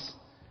delights,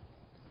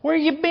 where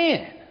have you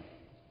been?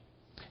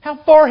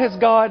 How far has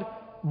God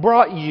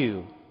brought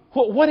you?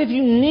 What have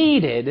you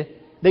needed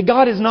that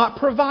God has not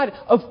provided.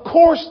 Of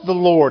course the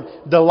Lord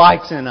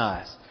delights in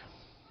us.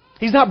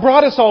 He's not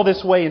brought us all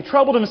this way and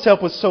troubled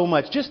Himself with so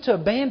much just to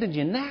abandon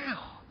you now.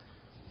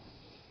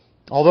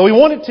 Although He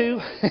wanted to.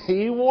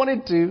 He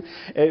wanted to.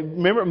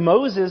 Remember,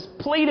 Moses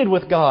pleaded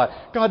with God.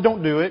 God,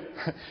 don't do it.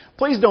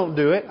 Please don't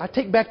do it. I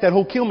take back that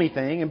whole kill me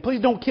thing, and please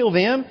don't kill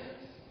them.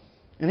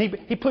 And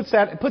he puts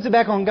it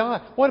back on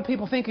God. What do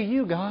people think of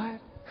you,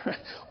 God?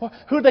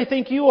 Who do they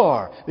think you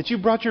are? That you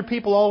brought your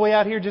people all the way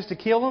out here just to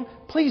kill them?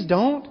 Please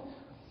don't.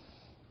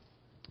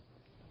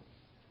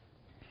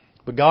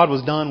 But God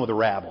was done with the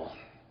rabble.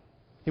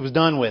 He was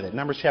done with it.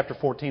 Numbers chapter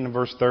 14 and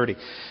verse 30.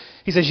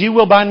 He says, "You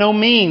will by no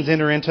means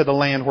enter into the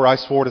land where I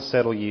swore to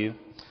settle you.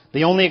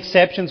 The only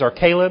exceptions are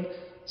Caleb,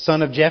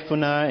 son of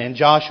Jephunneh, and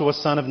Joshua,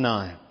 son of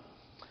Nun.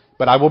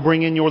 But I will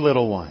bring in your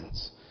little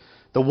ones,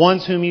 the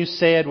ones whom you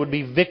said would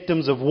be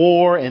victims of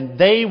war, and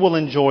they will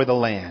enjoy the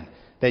land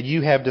that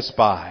you have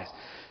despised.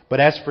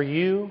 But as for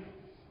you,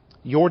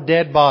 your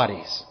dead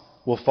bodies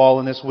will fall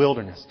in this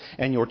wilderness,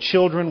 and your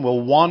children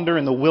will wander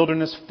in the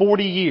wilderness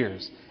 40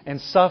 years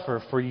and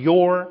suffer for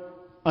your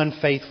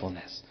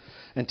unfaithfulness,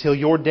 until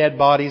your dead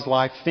bodies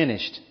lie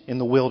finished in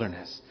the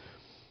wilderness.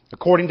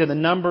 According to the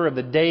number of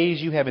the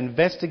days you have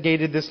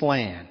investigated this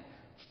land,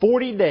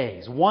 40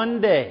 days,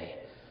 1 day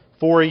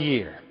for a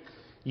year,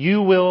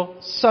 you will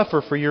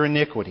suffer for your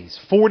iniquities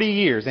 40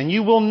 years, and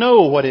you will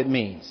know what it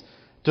means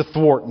to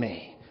thwart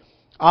me.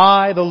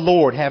 I, the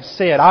Lord, have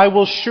said, I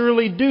will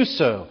surely do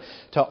so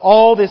to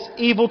all this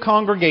evil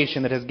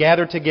congregation that has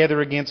gathered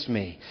together against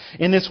me.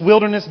 In this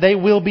wilderness they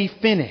will be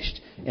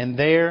finished, and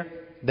there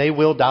they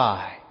will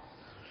die.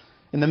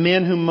 And the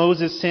men whom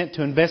Moses sent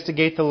to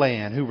investigate the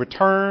land, who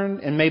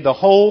returned and made the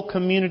whole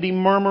community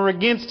murmur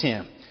against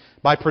him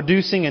by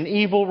producing an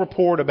evil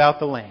report about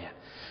the land.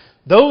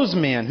 Those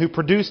men who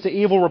produced the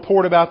evil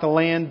report about the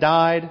land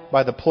died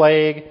by the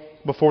plague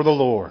before the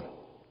Lord.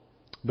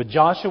 But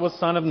Joshua,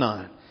 son of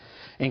Nun,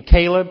 and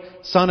Caleb,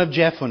 son of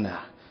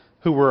Jephunneh,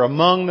 who were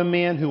among the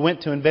men who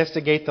went to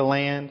investigate the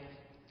land,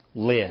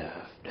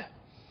 lived.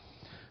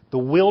 The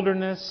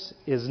wilderness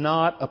is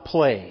not a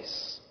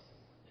place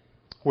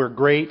where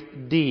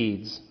great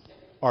deeds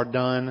are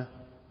done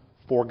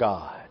for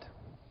God.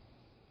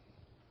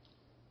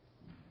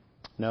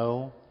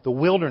 No, the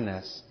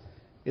wilderness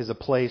is a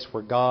place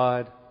where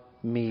God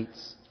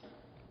meets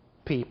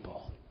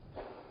people.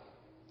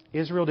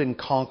 Israel didn't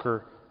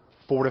conquer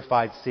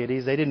fortified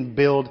cities. They didn't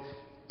build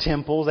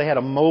temples. They had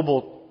a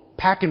mobile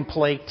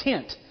pack-and-play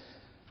tent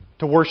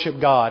to worship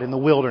God in the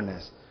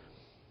wilderness.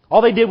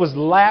 All they did was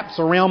lapse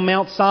around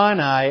Mount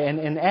Sinai,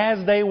 and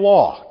as they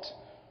walked,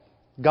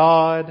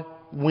 God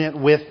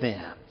went with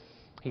them.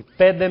 He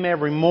fed them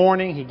every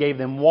morning. He gave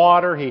them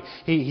water.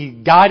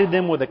 He guided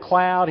them with a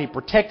cloud. He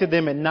protected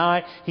them at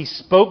night. He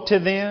spoke to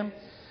them.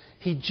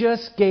 He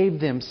just gave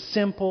them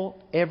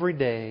simple,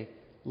 everyday,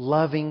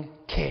 loving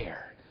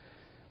care,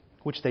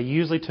 which they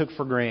usually took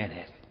for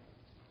granted,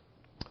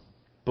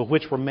 but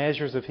which were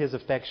measures of His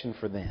affection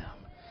for them.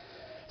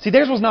 See,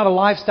 theirs was not a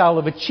lifestyle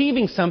of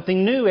achieving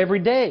something new every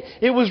day.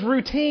 It was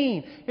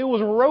routine. It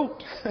was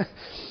rote.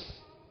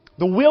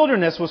 The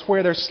wilderness was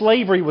where their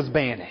slavery was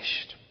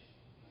banished.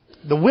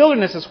 The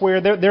wilderness is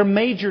where their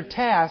major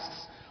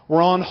tasks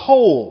were on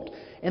hold.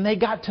 And they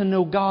got to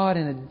know God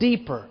in a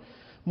deeper,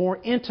 more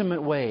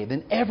intimate way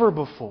than ever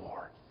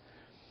before.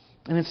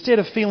 And instead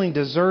of feeling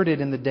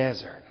deserted in the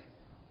desert,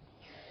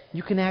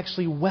 you can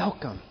actually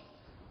welcome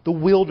the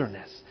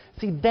wilderness.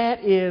 See,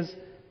 that is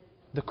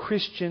the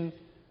Christian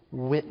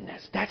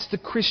witness. That's the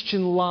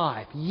Christian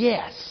life.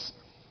 Yes,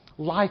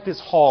 life is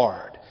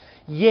hard.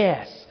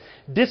 Yes,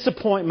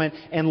 disappointment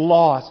and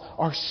loss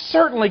are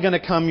certainly going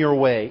to come your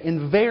way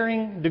in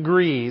varying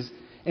degrees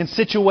and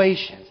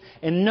situations.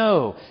 And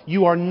no,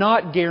 you are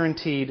not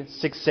guaranteed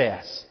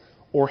success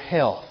or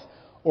health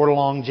or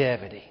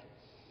longevity.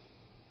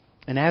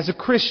 And as a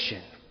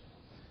Christian,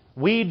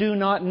 we do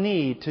not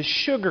need to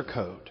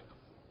sugarcoat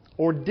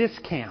or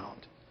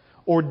discount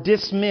or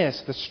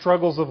dismiss the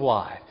struggles of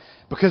life,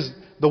 because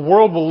the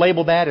world will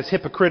label that as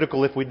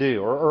hypocritical if we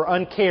do, or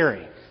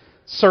uncaring,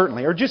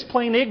 certainly, or just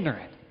plain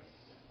ignorant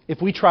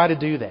if we try to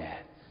do that.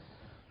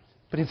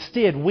 But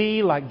instead,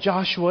 we, like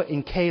Joshua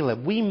and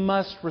Caleb, we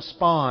must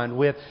respond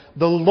with,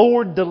 the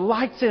Lord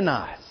delights in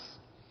us,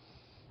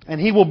 and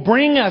He will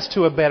bring us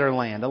to a better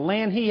land, a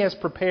land He has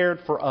prepared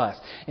for us.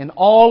 And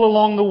all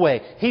along the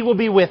way, He will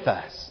be with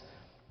us,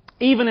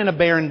 even in a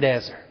barren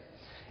desert.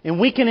 And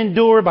we can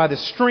endure by the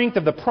strength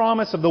of the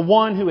promise of the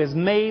one who has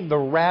made the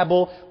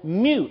rabble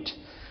mute.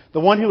 The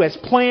one who has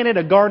planted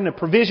a garden of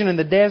provision in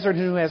the desert,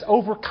 and who has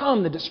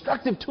overcome the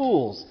destructive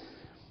tools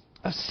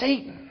of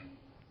Satan.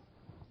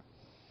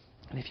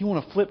 And if you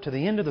want to flip to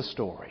the end of the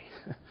story,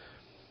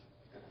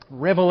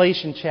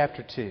 Revelation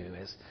chapter 2,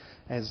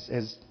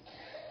 as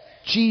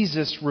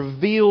Jesus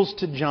reveals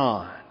to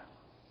John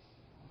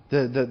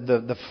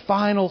the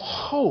final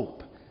hope.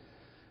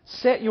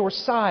 Set your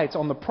sights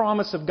on the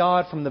promise of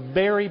God from the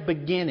very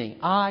beginning.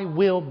 I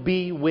will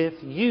be with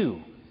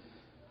you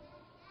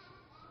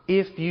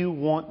if you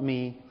want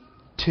me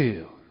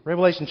to.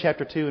 Revelation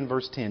chapter 2 and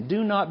verse 10.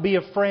 Do not be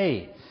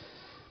afraid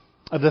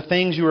of the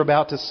things you are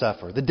about to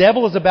suffer. The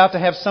devil is about to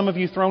have some of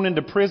you thrown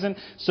into prison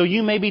so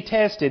you may be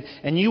tested,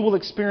 and you will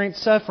experience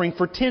suffering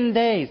for 10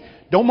 days.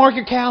 Don't mark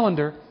your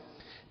calendar.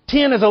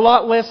 10 is a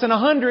lot less than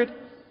 100.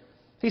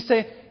 He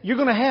said, you're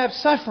going to have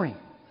suffering.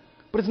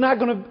 But it's not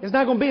going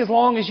to be as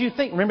long as you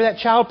think. Remember that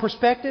child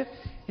perspective?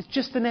 It's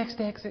just the next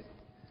exit.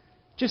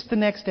 Just the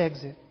next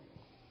exit.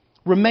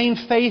 Remain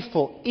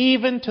faithful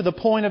even to the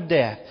point of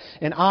death,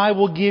 and I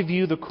will give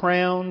you the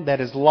crown that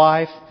is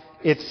life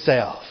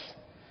itself.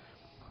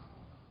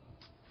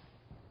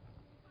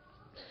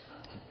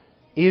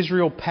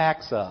 Israel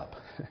packs up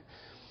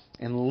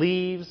and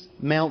leaves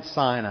Mount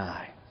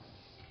Sinai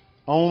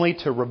only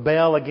to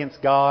rebel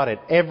against God at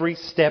every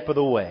step of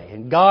the way.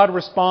 And God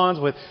responds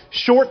with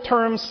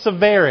short-term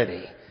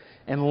severity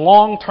and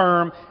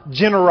long-term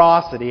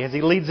generosity as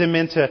He leads them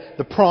into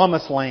the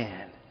promised land.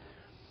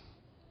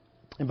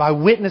 And by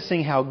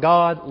witnessing how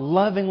God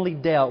lovingly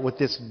dealt with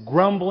this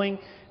grumbling,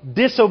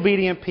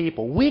 disobedient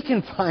people, we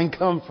can find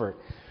comfort.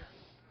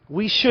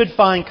 We should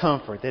find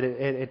comfort that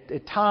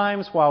at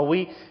times while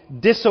we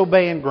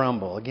disobey and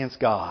grumble against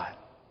God,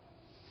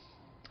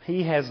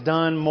 He has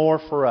done more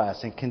for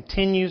us and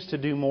continues to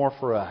do more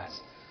for us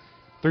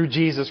through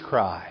Jesus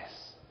Christ,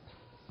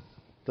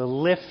 the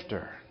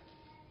lifter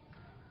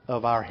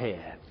of our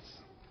heads.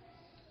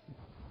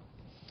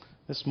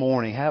 This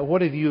morning,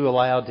 what have you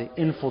allowed to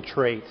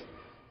infiltrate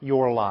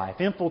your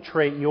life,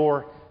 infiltrate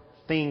your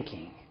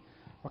thinking?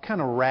 What kind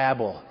of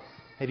rabble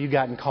have you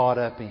gotten caught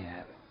up in?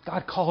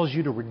 God calls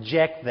you to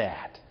reject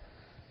that.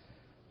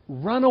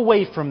 Run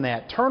away from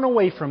that. Turn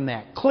away from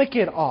that. Click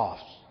it off.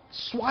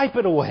 Swipe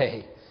it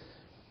away.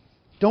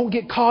 Don't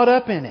get caught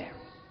up in it.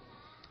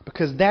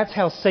 Because that's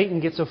how Satan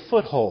gets a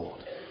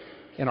foothold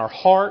in our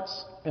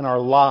hearts, in our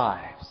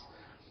lives.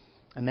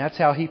 And that's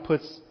how he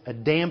puts a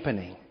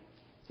dampening,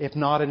 if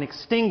not an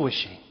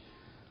extinguishing,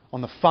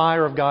 on the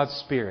fire of God's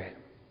Spirit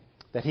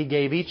that He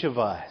gave each of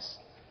us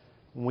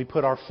when we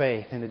put our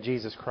faith into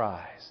Jesus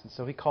Christ. And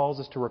so He calls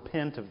us to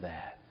repent of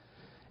that.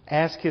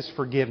 Ask His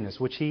forgiveness,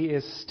 which He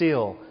is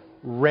still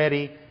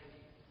ready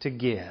to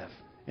give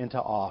and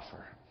to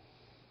offer.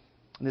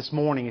 This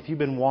morning, if you've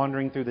been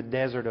wandering through the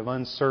desert of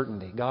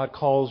uncertainty, God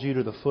calls you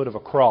to the foot of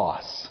a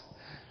cross.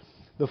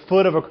 The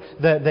foot of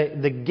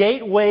the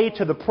gateway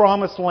to the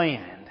promised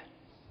land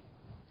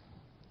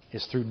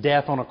is through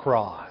death on a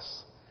cross.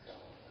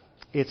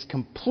 It's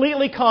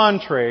completely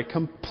contrary,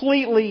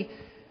 completely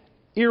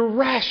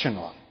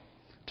irrational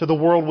to the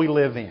world we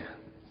live in.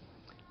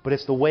 But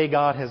it's the way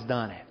God has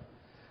done it.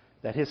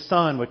 That His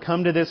Son would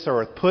come to this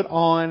earth, put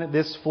on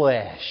this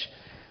flesh,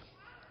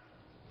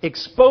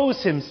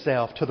 expose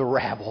Himself to the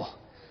rabble,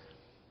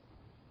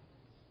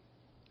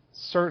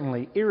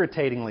 certainly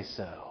irritatingly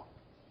so,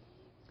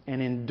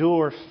 and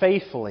endure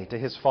faithfully to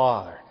His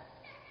Father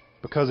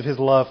because of His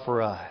love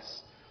for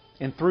us.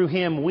 And through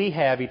Him we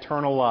have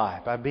eternal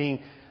life by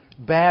being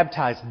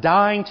baptized,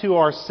 dying to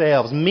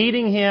ourselves,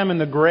 meeting Him in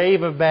the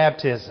grave of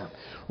baptism,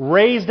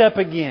 raised up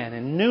again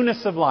in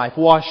newness of life,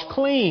 washed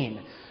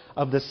clean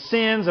of the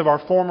sins of our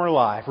former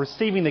life,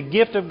 receiving the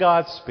gift of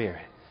God's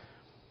Spirit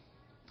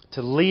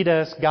to lead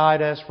us,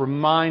 guide us,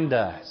 remind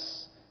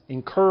us,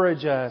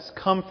 encourage us,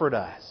 comfort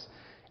us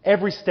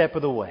every step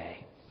of the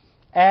way.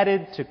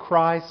 Added to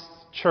Christ's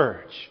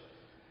church,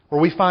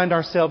 where we find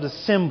ourselves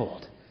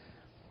assembled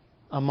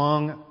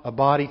among a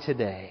body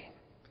today,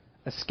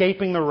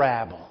 escaping the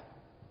rabble,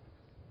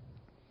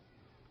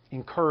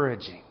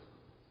 encouraging,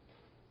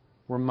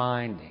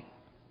 reminding,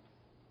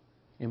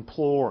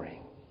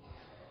 imploring,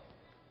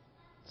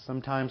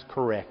 sometimes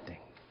correcting.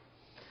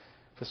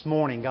 This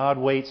morning, God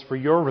waits for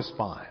your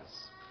response.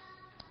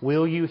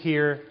 Will you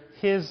hear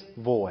His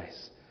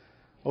voice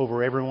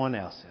over everyone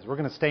else's? We're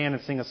going to stand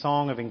and sing a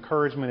song of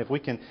encouragement. If we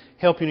can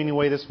help you in any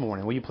way this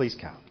morning, will you please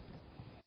come?